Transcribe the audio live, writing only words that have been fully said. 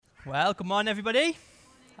Well, good morning, everybody.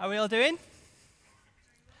 How are we all doing?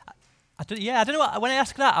 I don't know what, when I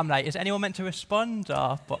ask that, I'm like, is anyone meant to respond?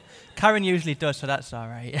 But Karen usually does, so that's all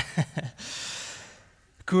right.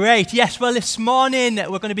 Great. Yes, well, this morning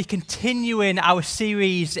we're going to be continuing our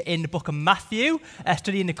series in the book of Matthew,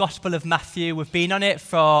 studying the Gospel of Matthew. We've been on it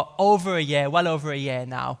for over a year, well over a year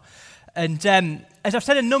now. And as I've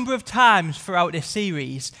said a number of times throughout this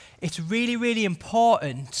series, it's really, really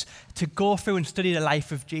important to go through and study the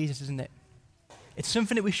life of Jesus, isn't it? It's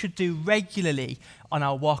something that we should do regularly on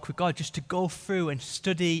our walk with God, just to go through and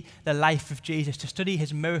study the life of Jesus, to study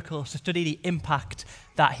his miracles, to study the impact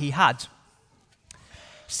that he had.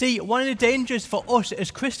 See, one of the dangers for us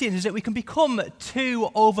as Christians is that we can become too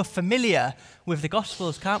over-familiar with the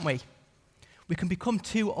Gospels, can't we? We can become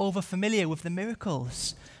too over-familiar with the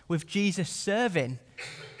miracles, with Jesus serving,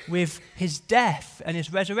 with his death and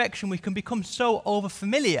his resurrection. We can become so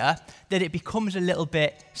over-familiar that it becomes a little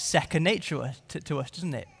bit second nature to us,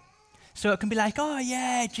 doesn't it? So it can be like, oh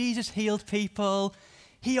yeah, Jesus healed people,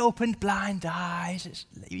 he opened blind eyes.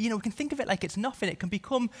 We can think of it like it's nothing. It can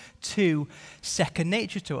become too second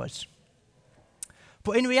nature to us.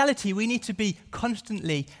 But in reality, we need to be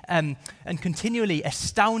constantly and continually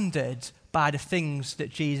astounded by the things that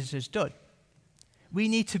Jesus has done. We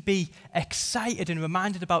need to be excited and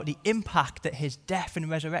reminded about the impact that his death and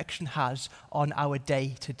resurrection has on our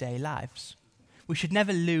day-to-day lives. We should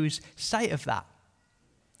never lose sight of that.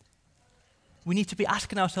 We need to be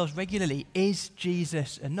asking ourselves regularly, is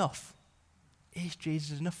Jesus enough? Is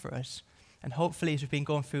Jesus enough for us? And hopefully, as we've been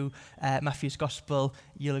going through Matthew's gospel,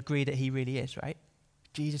 you'll agree that he really is, right?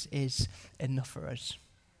 Jesus is enough for us.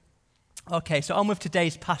 Okay, so on with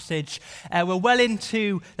today's passage. We're well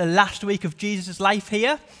into the last week of Jesus' life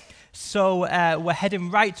here. So we're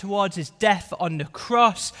heading right towards his death on the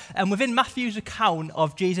cross. And within Matthew's account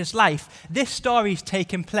of Jesus' life, this story is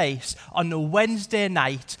taking place on the Wednesday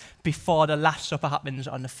night before the Last Supper happens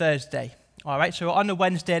on the Thursday. All right, so we're on the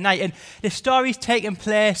Wednesday night. And this story is taking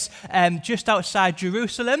place just outside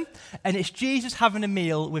Jerusalem. And it's Jesus having a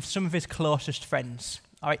meal with some of his closest friends.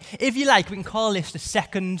 All right, if you like, we can call this the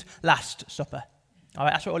second Last Supper. All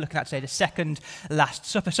right, that's what we're looking at today, the second Last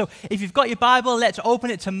Supper. So if you've got your Bible, let's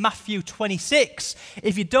open it to Matthew 26.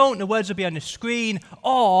 If you don't, the words will be on the screen,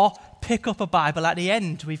 or pick up a Bible at the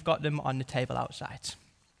end. We've got them on the table outside.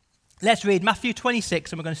 Let's read Matthew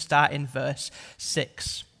 26, and we're going to start in verse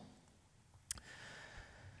 6.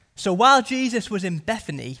 So while Jesus was in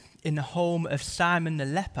Bethany, in the home of Simon the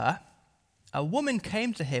leper, a woman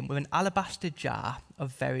came to him with an alabaster jar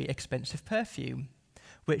of very expensive perfume,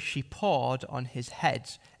 which she poured on his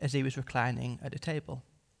head as he was reclining at the table.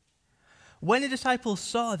 When the disciples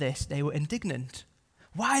saw this, they were indignant.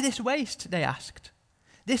 "Why this waste?" they asked.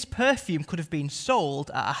 "This perfume could have been sold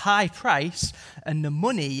at a high price and the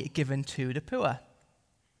money given to the poor."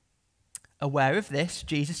 Aware of this,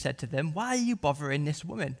 Jesus said to them, "Why are you bothering this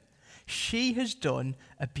woman? She has done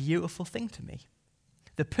a beautiful thing to me.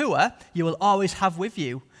 The poor you will always have with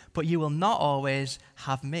you, but you will not always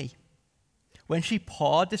have me. When she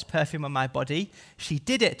poured this perfume on my body, she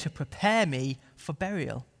did it to prepare me for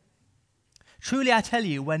burial. Truly I tell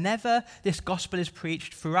you, whenever this gospel is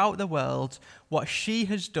preached throughout the world, what she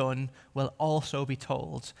has done will also be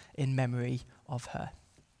told in memory of her."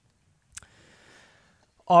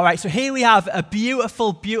 All right, so here we have a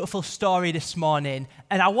beautiful, beautiful story this morning.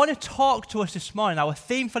 And I want to talk to us this morning. Our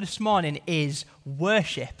theme for this morning is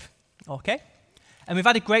worship, okay? And we've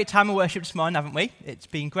had a great time of worship this morning, haven't we? It's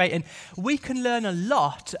been great. And we can learn a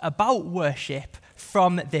lot about worship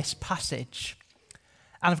from this passage.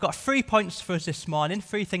 And I've got 3 points for us this morning,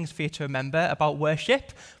 3 things for you to remember about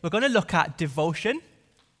worship. We're going to look at devotion,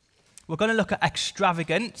 we're going to look at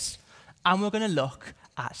extravagance, and we're going to look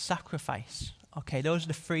at sacrifice. Okay, those are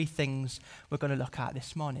the 3 things we're going to look at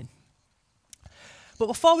this morning. But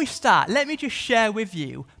before we start, let me just share with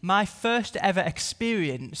you my first ever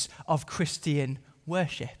experience of Christian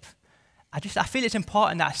worship. I feel it's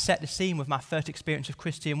important that I set the scene with my first experience of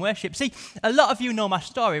Christian worship. See, a lot of you know my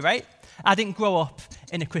story, right? I didn't grow up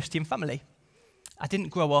in a Christian family. I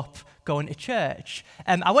didn't grow up going to church.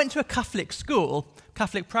 I went to a Catholic school,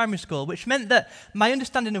 Catholic primary school, which meant that my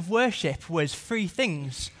understanding of worship was 3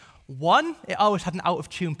 things. 1, it always had an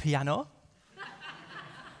out-of-tune piano.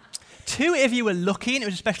 2, if you were lucky and it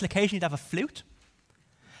was a special occasion, you'd have a flute.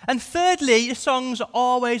 And thirdly, the songs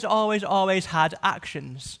always had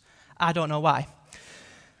actions. I don't know why.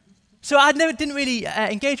 So I didn't really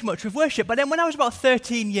engage much with worship. But then when I was about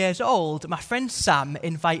 13 years old, my friend Sam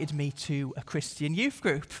invited me to a Christian youth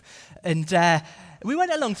group. And we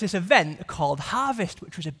went along to this event called Harvest,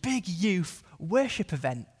 which was a big youth worship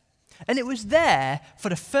event. And it was there for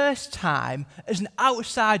the first time as an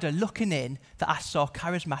outsider looking in that I saw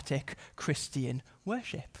charismatic Christian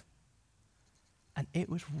worship. And it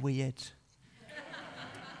was weird.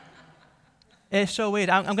 It's so weird.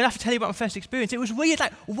 I'm going to have to tell you about my first experience. It was weird.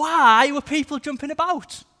 Like, why were people jumping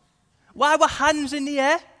about? Why were hands in the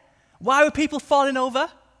air? Why were people falling over?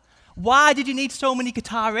 Why did you need so many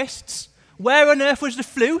guitarists? Where on earth was the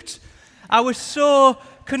flute? I was so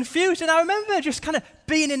confused. And I remember just kind of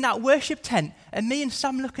being in that worship tent and me and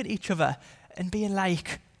Sam looking at each other and being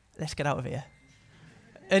like, let's get out of here.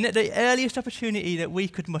 And at the earliest opportunity that we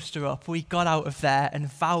could muster up, we got out of there and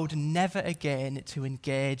vowed never again to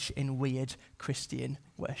engage in weird Christian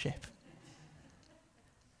worship.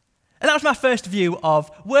 And that was my first view of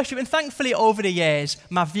worship. And thankfully, over the years,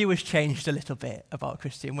 my view has changed a little bit about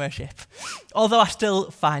Christian worship. Although I still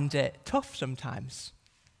find it tough sometimes.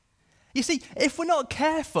 You see, if we're not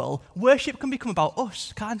careful, worship can become about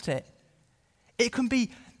us, can't it? It can be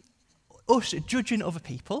us judging other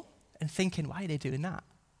people and thinking, why are they doing that?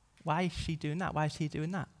 Why is she doing that? Why is he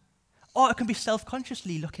doing that? Or it can be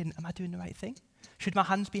self-consciously looking, am I doing the right thing? Should my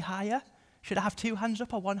hands be higher? Should I have two hands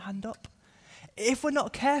up or one hand up? If we're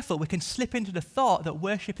not careful, we can slip into the thought that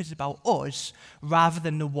worship is about us rather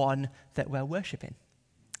than the one that we're worshipping,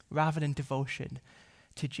 rather than devotion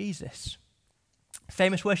to Jesus.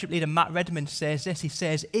 Famous worship leader Matt Redman says this. He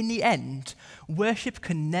says, in the end, worship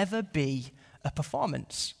can never be a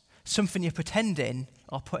performance, something you're pretending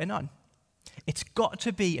or putting on. It's got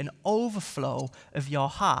to be an overflow of your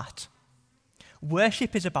heart.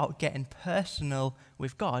 Worship is about getting personal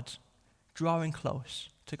with God, drawing close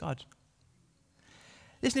to God.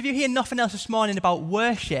 Listen, if you hear nothing else this morning about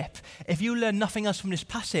worship, if you learn nothing else from this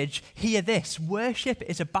passage, hear this. Worship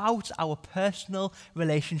is about our personal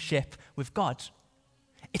relationship with God.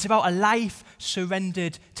 It's about a life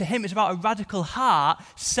surrendered to Him. It's about a radical heart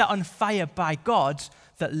set on fire by God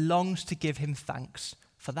that longs to give Him thanks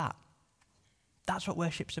for that. That's what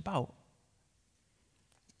worship's about.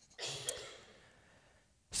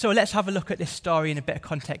 So let's have a look at this story in a bit of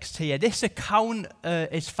context here. This account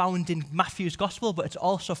is found in Matthew's Gospel, but it's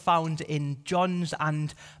also found in John's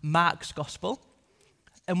and Mark's Gospel.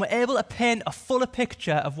 And we're able to paint a fuller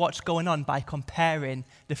picture of what's going on by comparing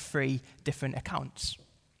the three different accounts.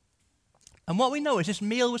 And what we know is this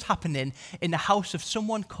meal was happening in the house of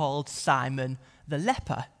someone called Simon the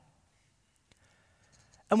leper.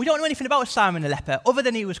 And we don't know anything about Simon the leper, other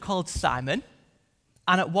than he was called Simon,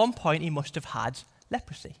 and at one point he must have had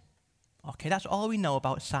leprosy. Okay, that's all we know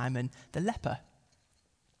about Simon the leper.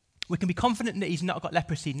 We can be confident that he's not got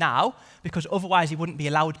leprosy now, because otherwise he wouldn't be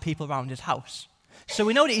allowed people around his house. So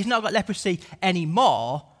we know that he's not got leprosy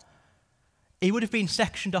anymore. He would have been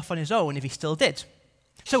sectioned off on his own if he still did.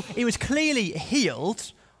 So he was clearly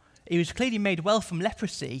healed. He was clearly made well from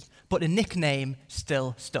leprosy, but the nickname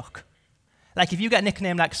still stuck. Like if you get a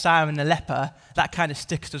nickname like Simon the leper, that kind of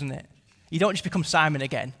sticks, doesn't it? You don't just become Simon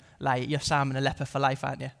again. Like you're Simon the leper for life,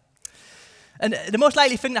 aren't you? And the most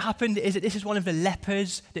likely thing that happened is that this is one of the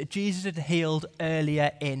lepers that Jesus had healed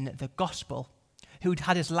earlier in the gospel, who'd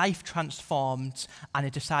had his life transformed and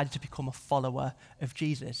had decided to become a follower of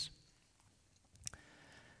Jesus.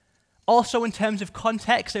 Also, in terms of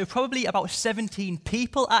context, there were probably about 17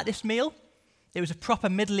 people at this meal. It was a proper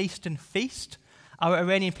Middle Eastern feast. Our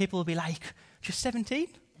Iranian people will be like, just 17?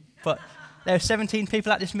 But there were 17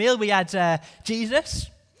 people at this meal. We had Jesus,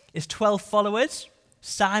 his 12 followers,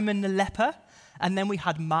 Simon the leper, and then we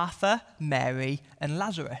had Martha, Mary, and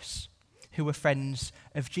Lazarus, who were friends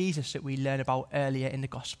of Jesus that we learn about earlier in the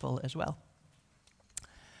gospel as well.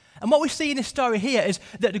 And what we see in this story here is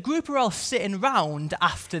that the group are all sitting round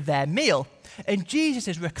after their meal. And Jesus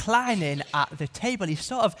is reclining at the table. He's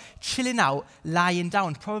sort of chilling out, lying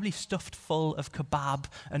down, probably stuffed full of kebab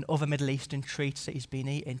and other Middle Eastern treats that he's been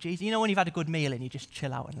eating. Jesus, you know when you've had a good meal and you just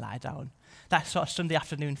chill out and lie down? That sort of Sunday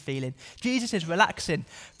afternoon feeling. Jesus is relaxing.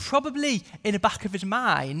 Probably in the back of his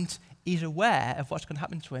mind, he's aware of what's going to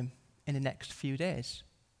happen to him in the next few days.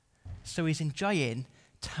 So he's enjoying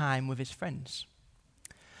time with his friends.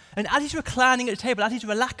 And as he's reclining at the table, as he's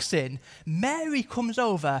relaxing, Mary comes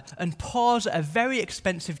over and pours a very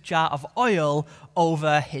expensive jar of oil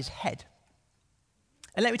over his head.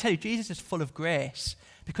 And let me tell you, Jesus is full of grace.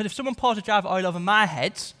 Because if someone pours a jar of oil over my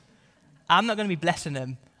head, I'm not going to be blessing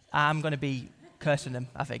them. I'm going to be cursing them,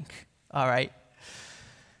 I think. All right.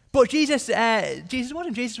 But Jesus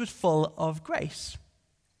was full of grace.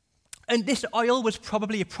 And this oil was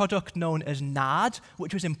probably a product known as nard,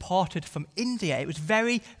 which was imported from India. It was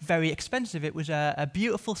very, very expensive. It was a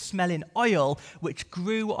beautiful smelling oil which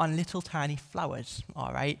grew on little tiny flowers,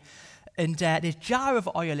 all right? And this jar of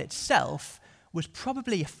oil itself was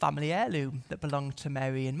probably a family heirloom that belonged to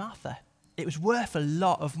Mary and Martha. It was worth a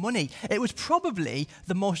lot of money. It was probably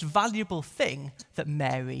the most valuable thing that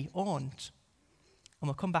Mary owned. And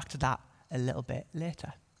we'll come back to that a little bit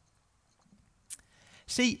later.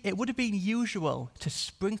 See, it would have been usual to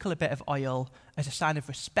sprinkle a bit of oil as a sign of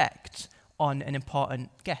respect on an important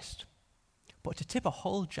guest. But to tip a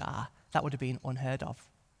whole jar, that would have been unheard of.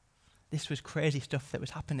 This was crazy stuff that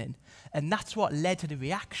was happening. And that's what led to the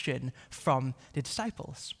reaction from the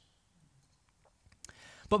disciples.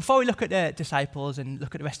 But before we look at the disciples and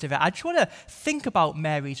look at the rest of it, I just want to think about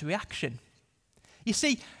Mary's reaction. You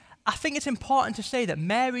see, I think it's important to say that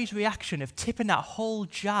Mary's reaction of tipping that whole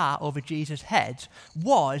jar over Jesus' head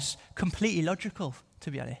was completely logical,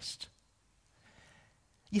 to be honest.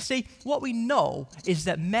 You see, what we know is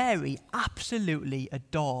that Mary absolutely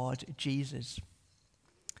adored Jesus.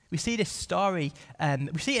 We see this story,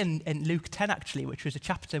 we see it in Luke 10 actually, which was a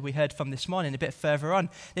chapter we heard from this morning a bit further on.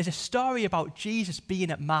 There's a story about Jesus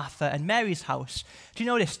being at Martha and Mary's house. Do you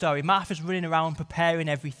know this story? Martha's running around preparing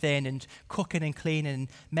everything and cooking and cleaning, and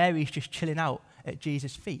Mary's just chilling out at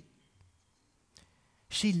Jesus' feet.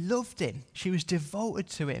 She loved him. She was devoted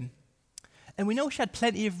to him. And we know she had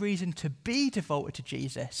plenty of reason to be devoted to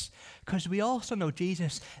Jesus, because we also know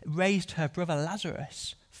Jesus raised her brother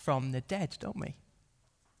Lazarus from the dead, don't we?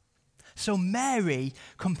 So Mary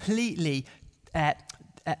completely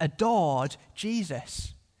adored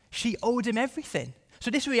Jesus. She owed him everything.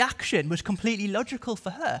 So this reaction was completely logical for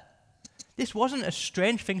her. This wasn't a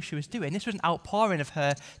strange thing she was doing. This was an outpouring of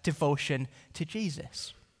her devotion to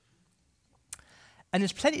Jesus. And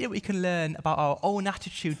there's plenty that we can learn about our own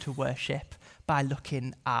attitude to worship by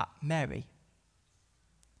looking at Mary.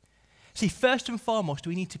 See, first and foremost,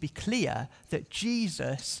 we need to be clear that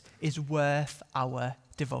Jesus is worth our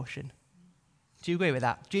devotion. Do you agree with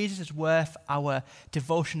that? Jesus is worth our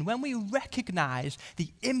devotion. When we recognize the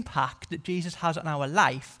impact that Jesus has on our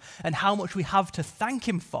life and how much we have to thank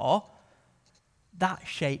him for, that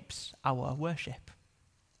shapes our worship.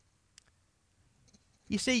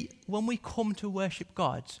 You see, when we come to worship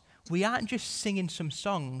God, we aren't just singing some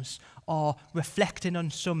songs or reflecting on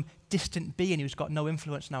some distant being who's got no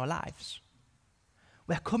influence in our lives.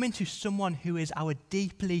 We're coming to someone who is our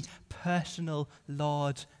deeply personal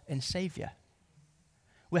Lord and Savior.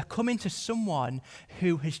 We're coming to someone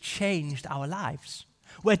who has changed our lives.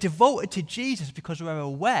 We're devoted to Jesus because we're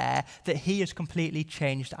aware that he has completely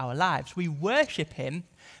changed our lives. We worship him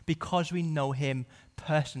because we know him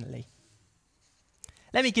personally.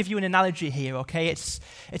 Let me give you an analogy here, okay? It's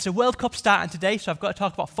a World Cup starting today, so I've got to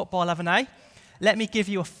talk about football, haven't I? Let me give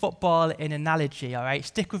you a football analogy, all right?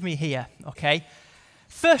 Stick with me here, okay?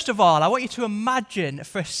 First of all, I want you to imagine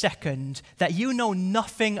for a second that you know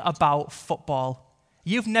nothing about football.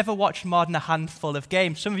 You've never watched more than a handful of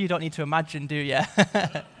games. Some of you don't need to imagine, do you?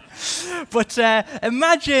 But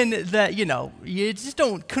imagine that, you just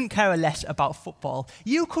couldn't care less about football.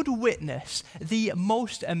 You could witness the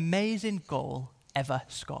most amazing goal ever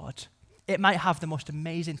scored. It might have the most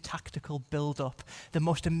amazing tactical build-up, the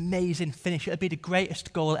most amazing finish. It would be the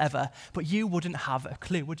greatest goal ever, but you wouldn't have a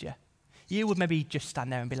clue, would you? You would maybe just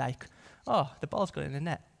stand there and be like, oh, the ball's gone in the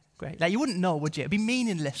net. Great. Like, you wouldn't know, would you? It would be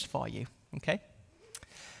meaningless for you, okay?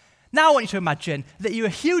 Now I want you to imagine that you're a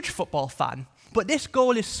huge football fan, but this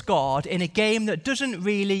goal is scored in a game that doesn't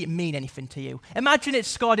really mean anything to you. Imagine it's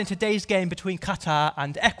scored in today's game between Qatar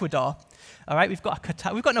and Ecuador. All right, we've got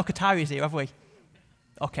no Qataris here, have we?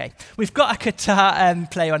 Okay, we've got a Qatar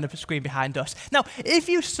player on the screen behind us. Now, if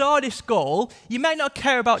you saw this goal, you might not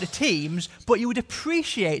care about the teams, but you would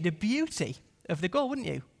appreciate the beauty of the goal, wouldn't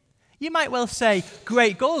you? You might well say,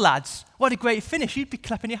 great goal, lads. What a great finish. You'd be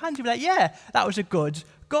clapping your hands. You'd be like, yeah, that was a good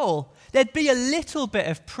goal. There'd be a little bit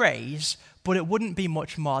of praise, but it wouldn't be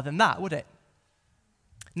much more than that, would it?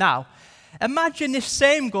 Now, imagine this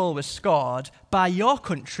same goal was scored by your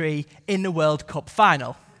country in the World Cup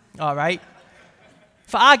final, all right?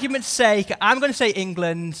 For argument's sake, I'm going to say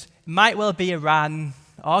England, might well be Iran,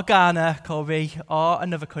 or Ghana, Kobe, or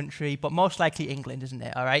another country, but most likely England, isn't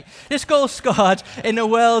it, all right? This goal scored in the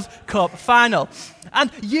World Cup final.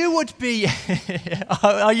 And you would be,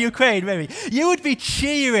 or Ukraine maybe, you would be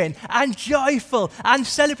cheering and joyful and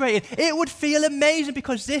celebrating. It would feel amazing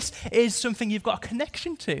because this is something you've got a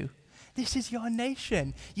connection to. This is your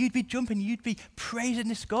nation. You'd be jumping, you'd be praising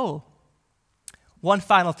this goal. One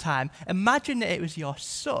final time, imagine that it was your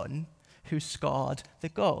son who scored the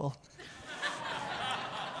goal.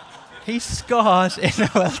 He scores in the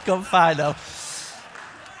World Cup final.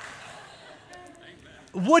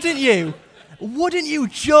 Wouldn't you wouldn't you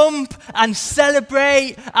jump and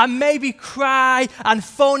celebrate and maybe cry and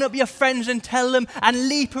phone up your friends and tell them and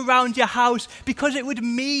leap around your house because it would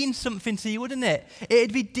mean something to you, wouldn't it?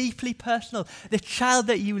 It'd be deeply personal. The child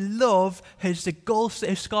that you love has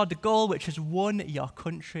scored the goal which has won your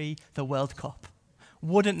country the World Cup.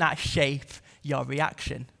 Wouldn't that shape your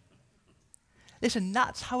reaction? Listen,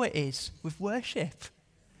 that's how it is with worship.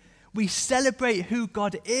 We celebrate who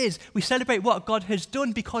God is. We celebrate what God has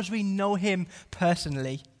done because we know him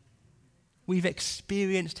personally. We've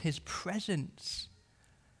experienced his presence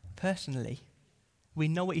personally. We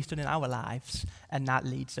know what he's done in our lives, and that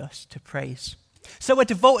leads us to praise. So we're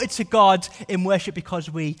devoted to God in worship because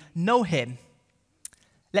we know him.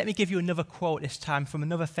 Let me give you another quote this time from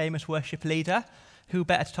another famous worship leader. Who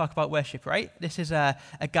better to talk about worship, right? This is a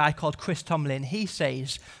guy called Chris Tomlin. He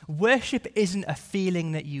says, worship isn't a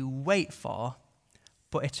feeling that you wait for,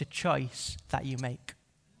 but it's a choice that you make.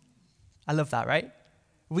 I love that, right?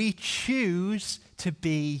 We choose to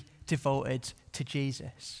be devoted to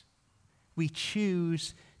Jesus. We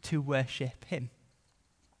choose to worship him.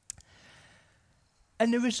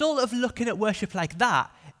 And the result of looking at worship like that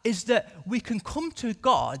is that we can come to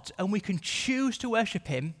God and we can choose to worship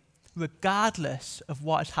him regardless of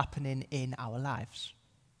what is happening in our lives.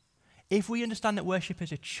 If we understand that worship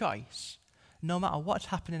is a choice, no matter what's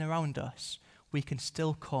happening around us, we can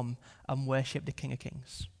still come and worship the King of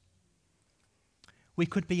Kings. We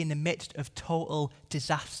could be in the midst of total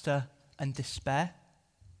disaster and despair,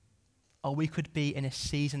 or we could be in a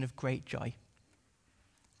season of great joy.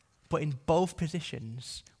 But in both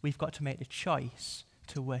positions, we've got to make the choice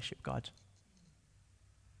to worship God.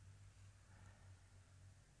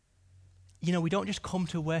 You know, we don't just come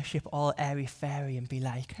to worship all airy-fairy and be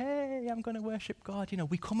like, hey, I'm going to worship God. You know,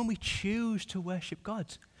 we come and we choose to worship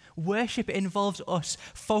God. Worship involves us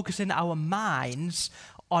focusing our minds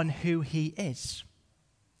on who he is.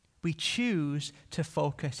 We choose to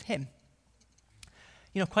focus him.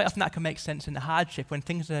 You know, quite often that can make sense in the hardship. When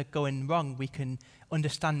things are going wrong, we can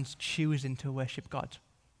understand choosing to worship God.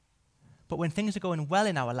 But when things are going well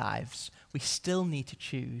in our lives, we still need to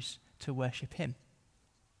choose to worship him.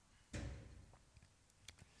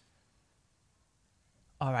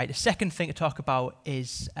 All right, the second thing to talk about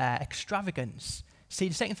is extravagance. See,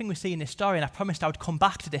 the second thing we see in this story, and I promised I would come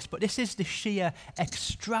back to this, but this is the sheer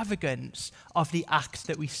extravagance of the act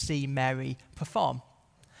that we see Mary perform.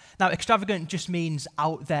 Now, extravagant just means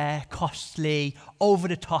out there, costly, over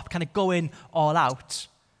the top, kind of going all out.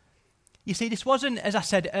 You see, this wasn't, as I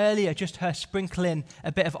said earlier, just her sprinkling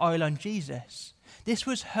a bit of oil on Jesus. This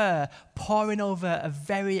was her pouring over a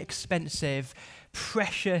very expensive,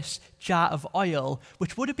 precious jar of oil,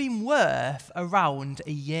 which would have been worth around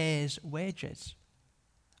a year's wages.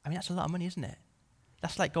 I mean, that's a lot of money, isn't it?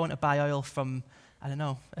 That's like going to buy oil from, I don't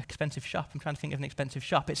know, an expensive shop. I'm trying to think of an expensive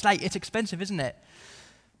shop. It's expensive, isn't it?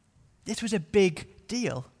 This was a big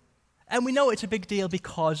deal. And we know it's a big deal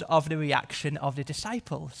because of the reaction of the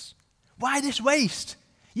disciples. Why this waste?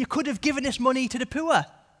 You could have given this money to the poor.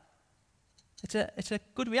 It's a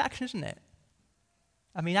good reaction, isn't it?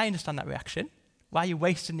 I mean, I understand that reaction. Why are you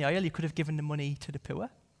wasting the oil? You could have given the money to the poor.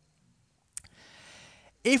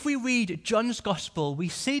 If we read John's Gospel, we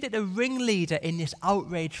see that the ringleader in this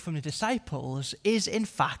outrage from the disciples is, in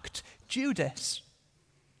fact, Judas.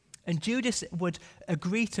 And Judas would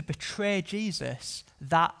agree to betray Jesus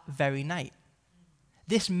that very night.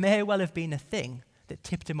 This may well have been a thing that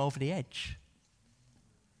tipped him over the edge.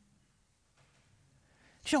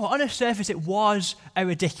 You know, on the surface, it was a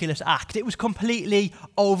ridiculous act. It was completely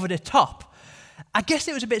over the top. I guess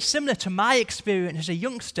it was a bit similar to my experience as a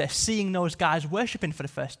youngster seeing those guys worshipping for the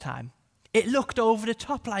first time. It looked over the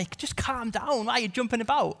top, like, just calm down. Why are you jumping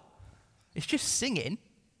about? It's just singing.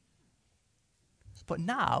 But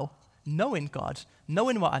now, knowing God,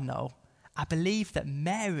 knowing what I know, I believe that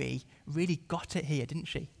Mary really got it here, didn't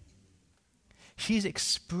she? She's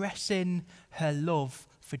expressing her love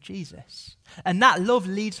for Jesus. And that love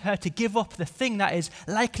leads her to give up the thing that is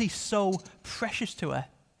likely so precious to her.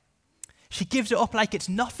 She gives it up like it's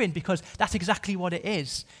nothing because that's exactly what it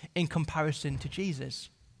is in comparison to Jesus.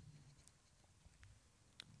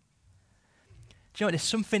 Do you know what? There's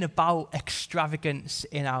something about extravagance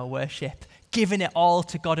in our worship, giving it all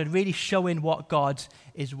to God and really showing what God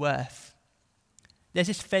is worth. There's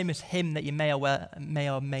this famous hymn that you may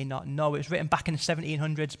or may not know. It was written back in the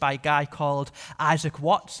 1700s by a guy called Isaac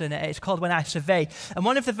Watts, and it's called When I Survey. And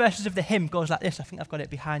one of the verses of the hymn goes like this. I think I've got it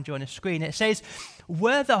behind you on the screen. It says,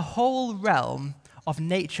 "Were the whole realm of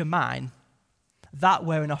nature mine, that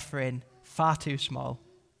were an offering far too small.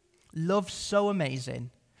 Love so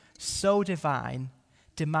amazing, so divine,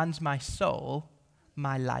 demands my soul,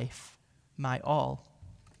 my life, my all.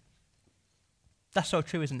 That's so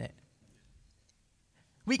true, isn't it?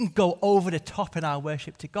 We can go over the top in our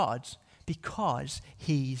worship to God because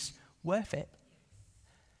he's worth it.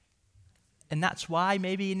 And that's why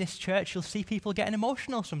maybe in this church you'll see people getting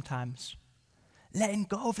emotional sometimes, letting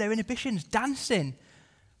go of their inhibitions, dancing,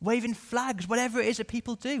 waving flags, whatever it is that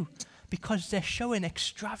people do, because they're showing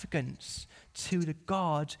extravagance to the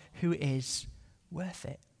God who is worth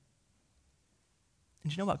it.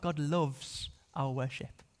 And do you know what? God loves our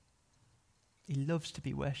worship. He loves to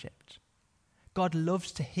be worshipped. God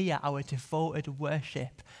loves to hear our devoted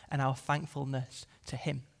worship and our thankfulness to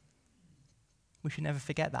him. We should never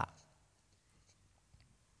forget that.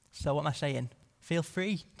 So what am I saying? Feel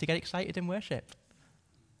free to get excited in worship.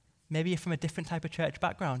 Maybe you're from a different type of church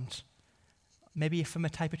background. Maybe you're from a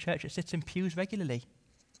type of church that sits in pews regularly.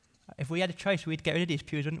 If we had a choice, we'd get rid of these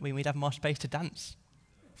pews, wouldn't we? We'd have more space to dance.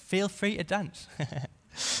 Feel free to dance.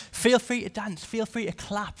 Feel free to dance. Feel free to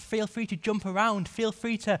clap. Feel free to jump around. Feel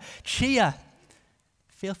free to cheer.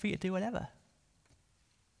 Feel free to do whatever.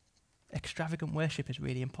 Extravagant worship is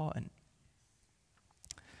really important.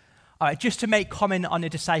 All right, just to make comment on the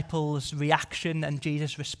disciples' reaction and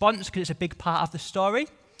Jesus' response, because it's a big part of the story.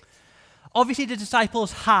 Obviously, the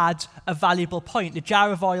disciples had a valuable point. The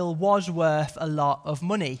jar of oil was worth a lot of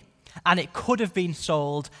money, and it could have been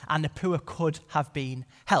sold, and the poor could have been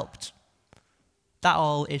helped. That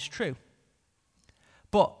all is true.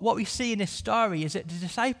 But what we see in this story is that the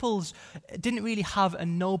disciples didn't really have a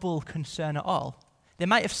noble concern at all. They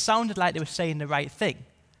might have sounded like they were saying the right thing,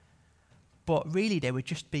 but really they were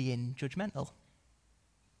just being judgmental.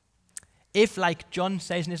 If, like John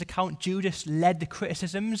says in his account, Judas led the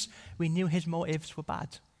criticisms, we knew his motives were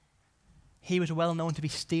bad. He was well known to be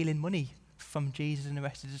stealing money from Jesus and the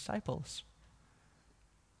rest of the disciples.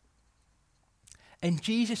 And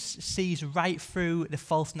Jesus sees right through the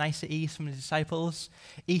false niceties from the disciples.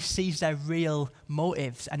 He sees their real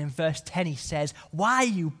motives. And in verse 10 he says, "Why are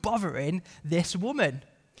you bothering this woman?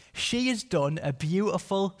 She has done a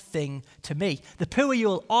beautiful thing to me. The poor you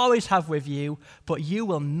will always have with you, but you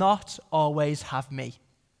will not always have me."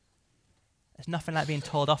 There's nothing like being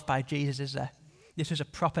told off by Jesus, is there? This was a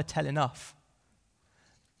proper telling off.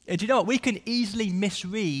 And do you know what? We can easily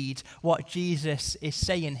misread what Jesus is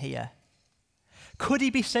saying here. Could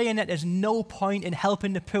he be saying that there's no point in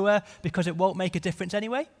helping the poor because it won't make a difference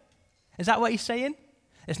anyway? Is that what he's saying?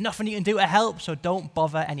 There's nothing you can do to help, so don't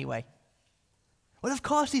bother anyway. Well, of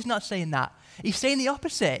course he's not saying that. He's saying the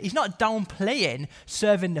opposite. He's not downplaying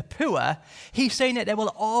serving the poor. He's saying that there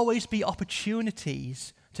will always be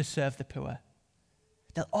opportunities to serve the poor.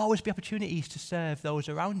 There'll always be opportunities to serve those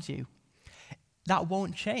around you. That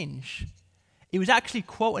won't change. He was actually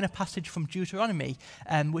quoting a passage from Deuteronomy,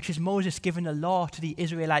 which is Moses giving the law to the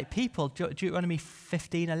Israelite people. Deuteronomy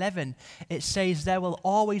 15:11. It says, "There will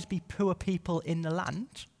always be poor people in the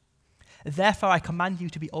land. Therefore, I command you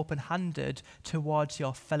to be open-handed towards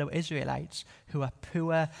your fellow Israelites who are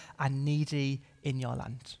poor and needy in your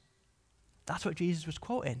land." That's what Jesus was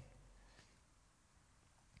quoting.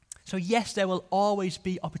 So yes, there will always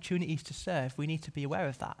be opportunities to serve. We need to be aware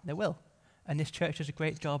of that. There will. And this church does a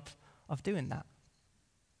great job of doing that.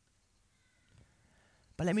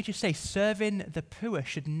 But let me just say, serving the poor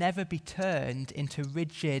should never be turned into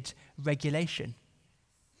rigid regulation.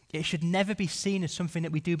 It should never be seen as something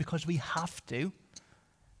that we do because we have to.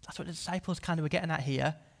 That's what the disciples kind of were getting at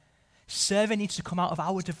here. Serving needs to come out of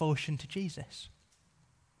our devotion to Jesus.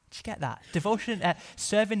 Do you get that?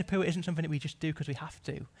 Serving the poor isn't something that we just do because we have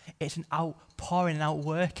to. It's an outpouring and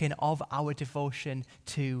outworking of our devotion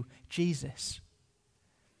to Jesus.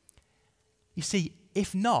 You see,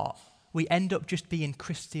 if not, we end up just being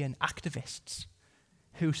Christian activists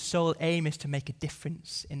whose sole aim is to make a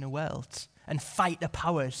difference in the world and fight the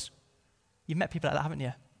powers. You've met people like that, haven't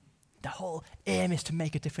you? The whole aim is to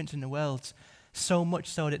make a difference in the world, so much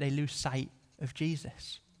so that they lose sight of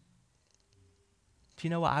Jesus. Do you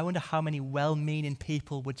know what? I wonder how many well-meaning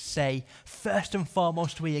people would say, first and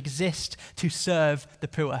foremost, we exist to serve the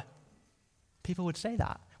poor. People would say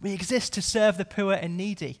that. We exist to serve the poor and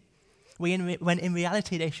needy. When in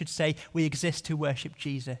reality they should say, we exist to worship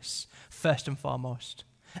Jesus, first and foremost.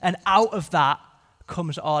 And out of that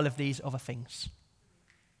comes all of these other things.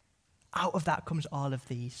 Out of that comes all of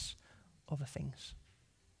these other things.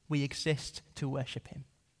 We exist to worship him.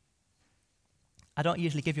 I don't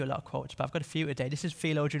usually give you a lot of quotes, but I've got a few today. This is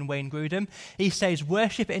theologian Wayne Grudem. He says,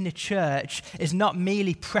 worship in the church is not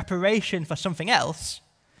merely preparation for something else.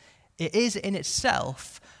 It is in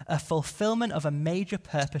itself a fulfillment of a major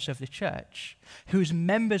purpose of the church, whose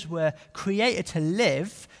members were created to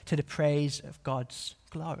live to the praise of God's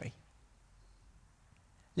glory.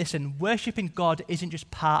 Listen, worshipping God isn't just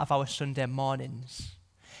part of our Sunday mornings.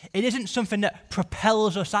 It isn't something that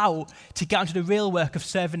propels us out to get onto the real work of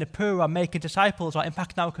serving the poor or making disciples or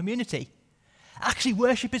impacting our community. Actually,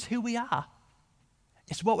 worship is who we are.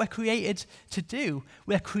 It's what we're created to do.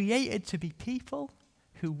 We're created to be people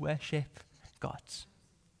who worship God.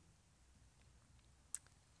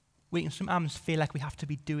 We can sometimes feel like we have to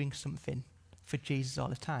be doing something for Jesus all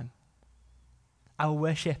the time. Our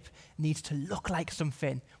worship needs to look like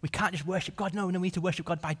something. We can't just worship God. No, we need to worship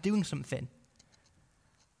God by doing something.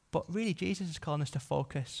 But really, Jesus is calling us to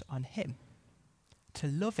focus on him, to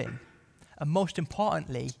love him, and most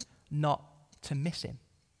importantly, not to miss him.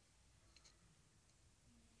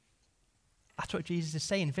 That's what Jesus is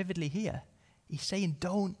saying vividly here. He's saying,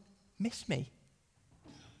 don't miss me.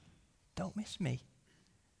 Don't miss me.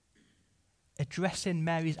 Addressing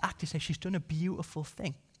Mary's act, he says she's done a beautiful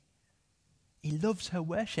thing. He loves her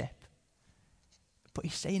worship. But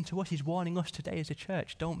he's saying to us, he's warning us today as a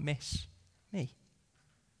church, don't miss me.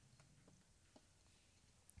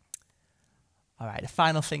 All right, the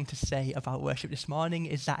final thing to say about worship this morning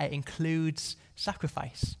is that it includes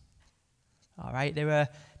sacrifice. All right, there are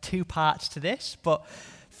two parts to this, but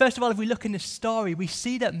first of all, if we look in the story, we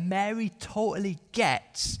see that Mary totally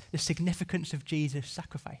gets the significance of Jesus'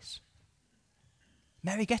 sacrifice.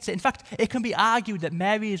 Mary gets it. In fact, it can be argued that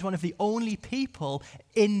Mary is one of the only people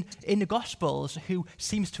in the Gospels who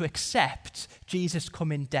seems to accept Jesus'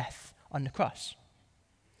 coming death on the cross.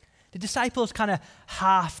 The disciples kind of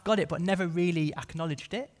half got it, but never really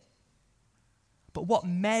acknowledged it. But what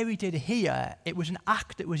Mary did here, it was an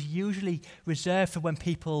act that was usually reserved for when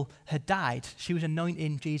people had died. She was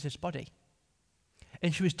anointing Jesus' body.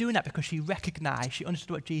 And she was doing that because she recognized, she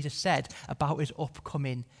understood what Jesus said about his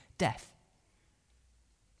upcoming death.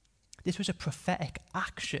 This was a prophetic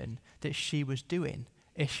action that she was doing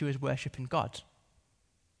as she was worshipping God.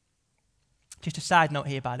 Just a side note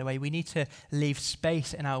here, by the way, we need to leave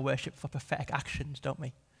space in our worship for prophetic actions, don't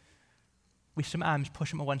we? We sometimes push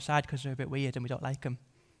them to one side because they're a bit weird and we don't like them.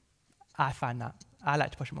 I find that. I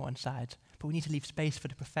like to push them to one side. But we need to leave space for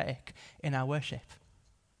the prophetic in our worship.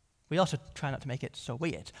 We also try not to make it so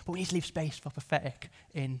weird, but we need to leave space for prophetic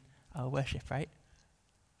in our worship, right?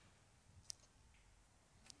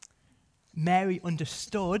 Mary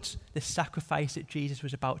understood the sacrifice that Jesus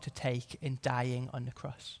was about to take in dying on the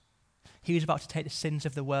cross. He was about to take the sins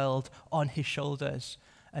of the world on his shoulders,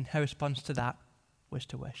 and her response to that was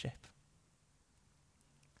to worship.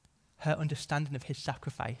 Her understanding of his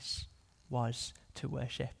sacrifice was to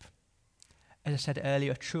worship. As I said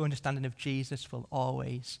earlier, a true understanding of Jesus will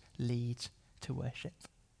always lead to worship.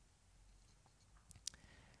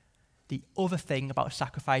 The other thing about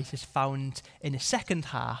sacrifice is found in the second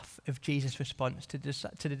half of Jesus' response to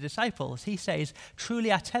the disciples. He says,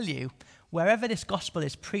 "Truly I tell you, wherever this gospel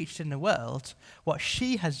is preached in the world, what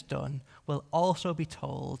she has done will also be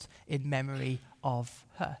told in memory of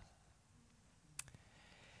her."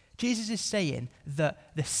 Jesus is saying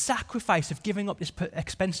that the sacrifice of giving up this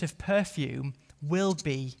expensive perfume will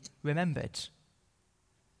be remembered.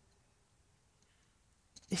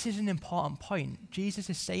 This is an important point. Jesus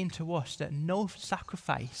is saying to us that no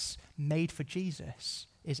sacrifice made for Jesus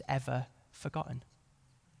is ever forgotten.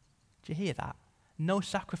 Do you hear that? No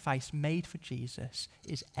sacrifice made for Jesus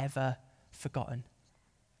is ever forgotten.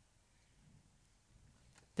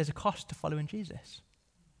 There's a cost to following Jesus.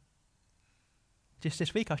 Just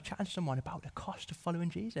this week, I was chatting to someone about the cost of following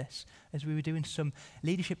Jesus. As we were doing some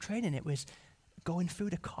leadership training, it was going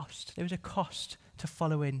through the cost. There was a cost to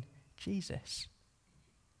following Jesus.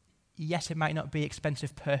 Yes, it might not be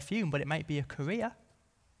expensive perfume, but it might be a career.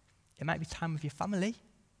 It might be time with your family.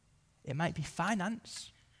 It might be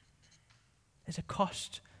finance. There's a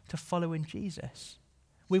cost to following Jesus.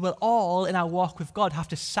 We will all, in our walk with God, have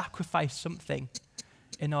to sacrifice something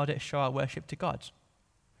in order to show our worship to God.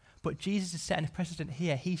 But Jesus is setting a precedent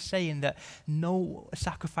here. He's saying that no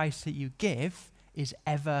sacrifice that you give is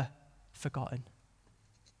ever forgotten.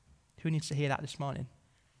 Who needs to hear that this morning?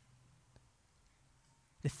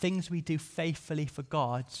 The things we do faithfully for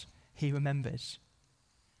God, he remembers.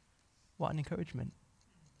 What an encouragement.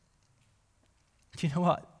 Do you know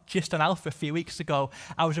what? Just on Alpha a few weeks ago,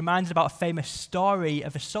 I was reminded about a famous story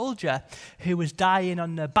of a soldier who was dying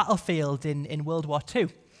on the battlefield in World War II.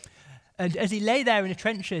 And as he lay there in the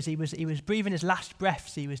trenches, he was breathing his last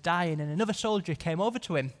breaths, he was dying, and another soldier came over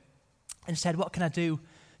to him and said, "What can I do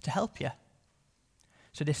to help you?"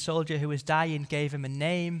 So this soldier who was dying gave him a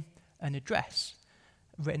name and address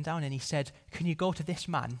written down, and he said, "Can you go to this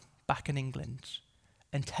man back in England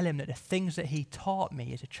and tell him that the things that he taught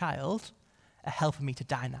me as a child are helping me to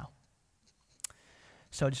die now?"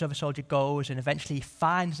 So this other soldier goes and eventually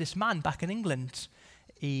finds this man back in England.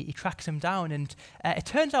 He tracks him down, and it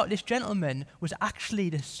turns out this gentleman was actually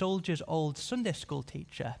the soldier's old Sunday school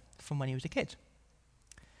teacher from when he was a kid.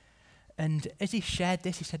 And as he shared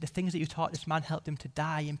this, he said, the things that you taught this man helped him to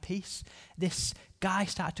die in peace. This guy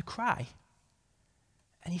started to cry.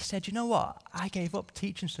 And he said, you know what? I gave up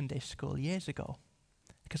teaching Sunday school years ago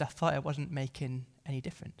because I thought it wasn't making any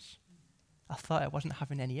difference. I thought it wasn't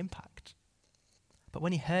having any impact. But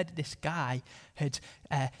when he heard that this guy had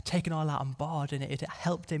taken all that on board and it had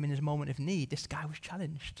helped him in his moment of need, this guy was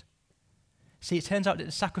challenged. See, it turns out that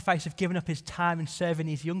the sacrifice of giving up his time and serving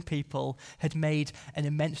these young people had made an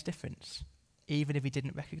immense difference, even if he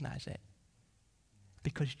didn't recognize it.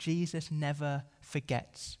 Because Jesus never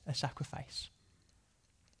forgets a sacrifice.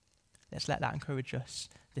 Let's let that encourage us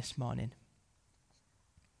this morning.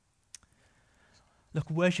 Look,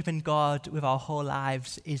 worshiping God with our whole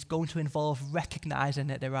lives is going to involve recognizing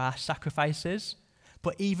that there are sacrifices,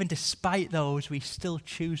 but even despite those, we still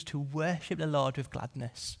choose to worship the Lord with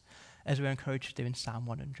gladness, as we're encouraged to do in Psalm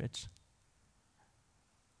 100.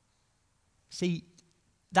 See,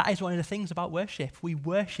 that is one of the things about worship. We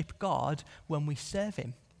worship God when we serve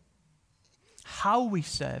him. How we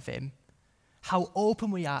serve him, how open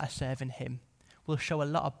we are to serving him, will show a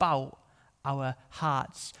lot about our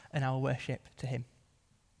hearts and our worship to him.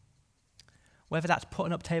 Whether that's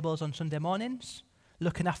putting up tables on Sunday mornings,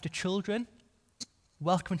 looking after children,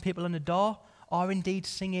 welcoming people on the door, or indeed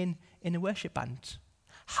singing in a worship band.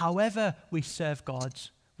 However we serve God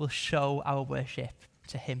will show our worship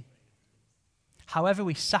to him. However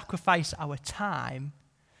we sacrifice our time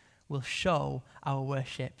will show our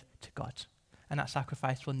worship to God. And that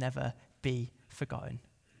sacrifice will never be forgotten.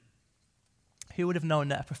 Who would have known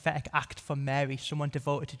that a prophetic act from Mary, someone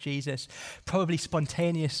devoted to Jesus, probably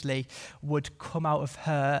spontaneously would come out of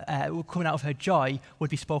her joy, would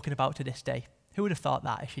be spoken about to this day? Who would have thought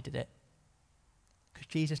that if she did it? Because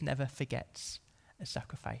Jesus never forgets a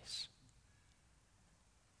sacrifice.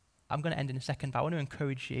 I'm going to end in a second, but I want to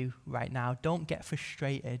encourage you right now. Don't get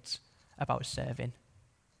frustrated about serving.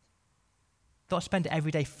 Don't spend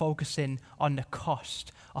every day focusing on the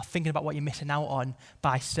cost or thinking about what you're missing out on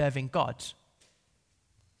by serving God.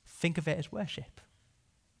 Think of it as worship.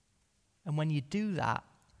 And when you do that,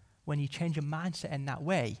 when you change your mindset in that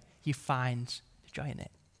way, you find the joy in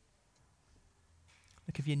it.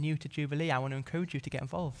 Look, if you're new to Jubilee, I want to encourage you to get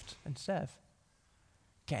involved and serve.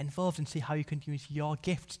 Get involved and see how you can use your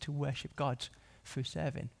gift to worship God through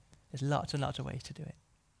serving. There's lots and lots of ways to do it.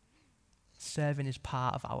 Serving is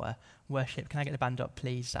part of our worship. Can I get the band up,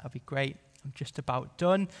 please? That would be great. I'm just about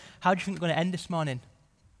done. How do you think we're going to end this morning?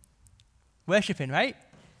 Worshipping, right?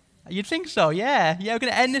 You'd think so, yeah. Yeah, we're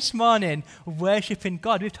going to end this morning worshipping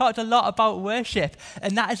God. We've talked a lot about worship,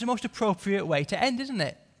 and that is the most appropriate way to end, isn't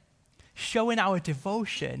it? Showing our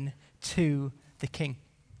devotion to the King.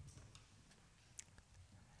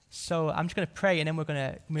 So I'm just going to pray, and then we're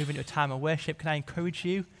going to move into a time of worship. Can I encourage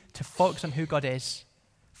you to focus on who God is?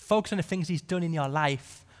 Focus on the things he's done in your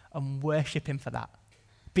life and worship him for that.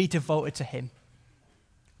 Be devoted to him.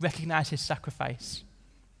 Recognize his sacrifice.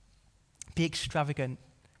 Be extravagant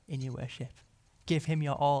in your worship. Give him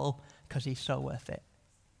your all because he's so worth it.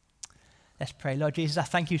 Let's pray. Lord Jesus, I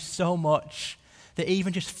thank you so much that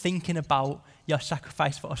even just thinking about your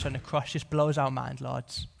sacrifice for us on the cross just blows our mind, Lord.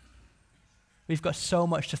 We've got so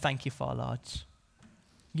much to thank you for, Lord.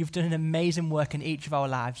 You've done an amazing work in each of our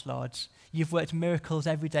lives, Lord. You've worked miracles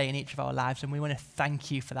every day in each of our lives, and we want to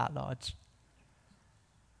thank you for that, Lord.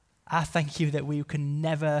 I thank you that we can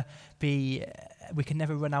never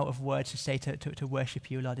run out of words to say to worship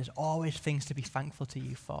you, Lord. There's always things to be thankful to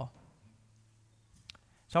you for.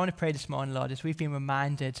 So I want to pray this morning, Lord, as we've been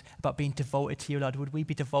reminded about being devoted to you, Lord, would we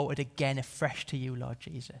be devoted again afresh to you, Lord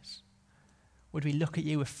Jesus? Would we look at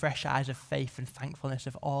you with fresh eyes of faith and thankfulness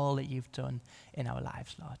of all that you've done in our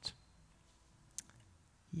lives, Lord?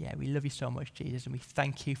 Yeah, we love you so much, Jesus, and we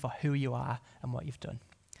thank you for who you are and what you've done.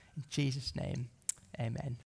 In Jesus' name, amen.